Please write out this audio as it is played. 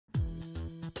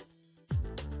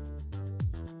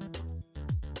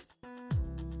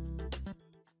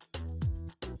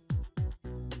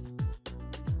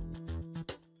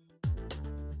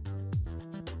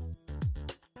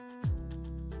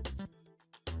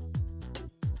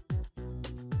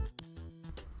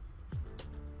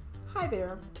Hi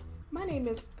there, my name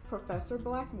is Professor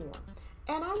Blackmore,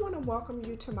 and I want to welcome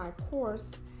you to my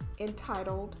course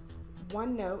entitled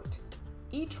OneNote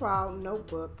eTrial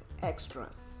Notebook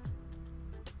Extras.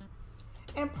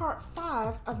 In part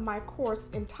 5 of my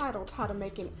course entitled How to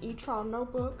Make an eTrial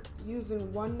Notebook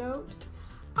Using OneNote,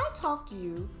 I talked to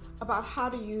you about how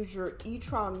to use your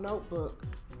eTrial notebook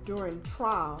during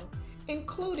trial,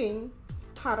 including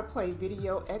how to play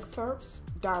video excerpts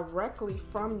directly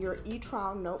from your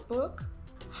eTrial notebook,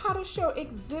 how to show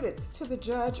exhibits to the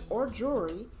judge or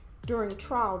jury during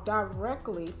trial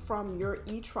directly from your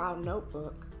eTrial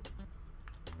notebook.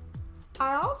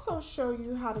 I also show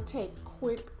you how to take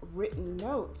quick written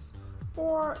notes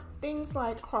for things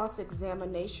like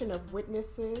cross-examination of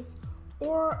witnesses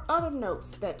or other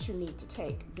notes that you need to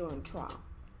take during trial.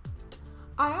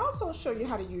 I also show you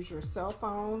how to use your cell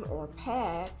phone or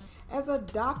pad as a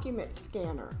document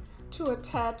scanner to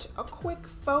attach a quick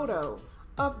photo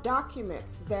of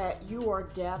documents that you are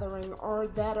gathering or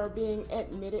that are being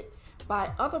admitted by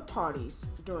other parties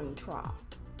during trial,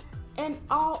 and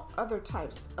all other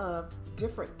types of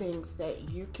different things that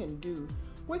you can do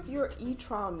with your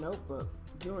eTrial notebook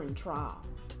during trial.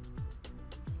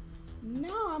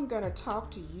 Now I'm going to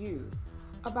talk to you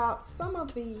about some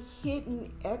of the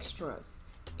hidden extras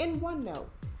in OneNote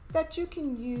that you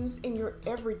can use in your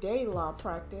everyday law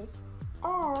practice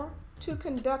or to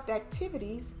conduct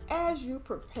activities as you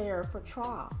prepare for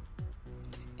trial.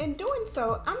 In doing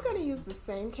so, I'm going to use the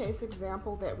same case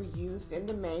example that we used in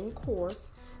the main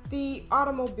course, the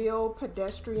automobile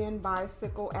pedestrian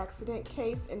bicycle accident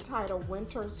case entitled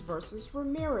Winters versus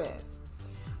Ramirez.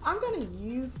 I'm going to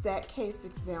use that case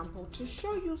example to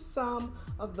show you some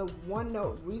of the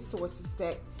OneNote resources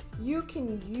that you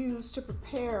can use to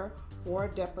prepare for a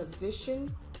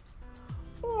deposition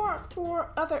or for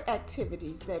other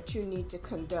activities that you need to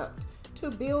conduct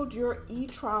to build your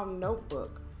eTrial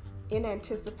notebook in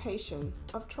anticipation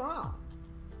of trial.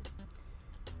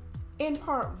 In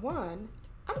part 1,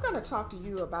 I'm going to talk to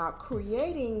you about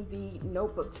creating the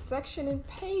notebook section and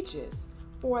pages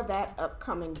for that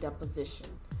upcoming deposition.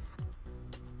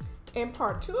 In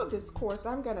part 2 of this course,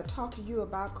 I'm going to talk to you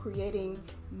about creating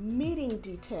meeting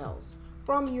details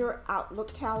from your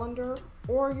Outlook calendar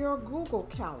or your Google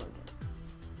calendar.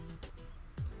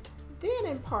 Then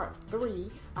in part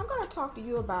 3, I'm going to talk to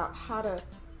you about how to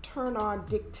turn on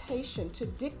dictation to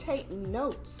dictate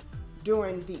notes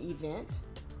during the event,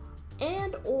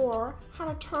 and or how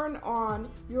to turn on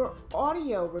your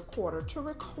audio recorder to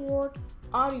record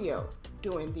audio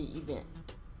during the event.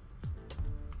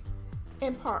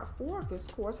 In part 4 of this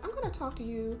course, I'm going to talk to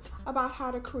you about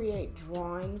how to create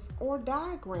drawings or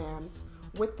diagrams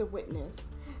with the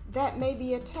witness that may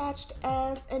be attached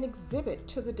as an exhibit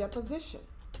to the deposition.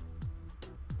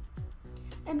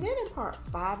 And then in part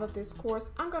 5 of this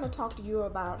course, I'm going to talk to you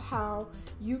about how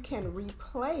you can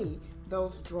replay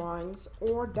those drawings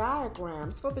or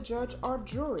diagrams for the judge or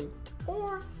jury,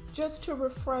 or just to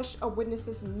refresh a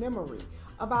witness's memory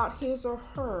about his or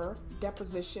her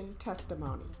deposition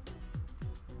testimony.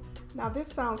 Now this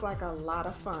sounds like a lot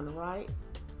of fun, right?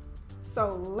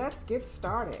 So let's get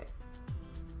started.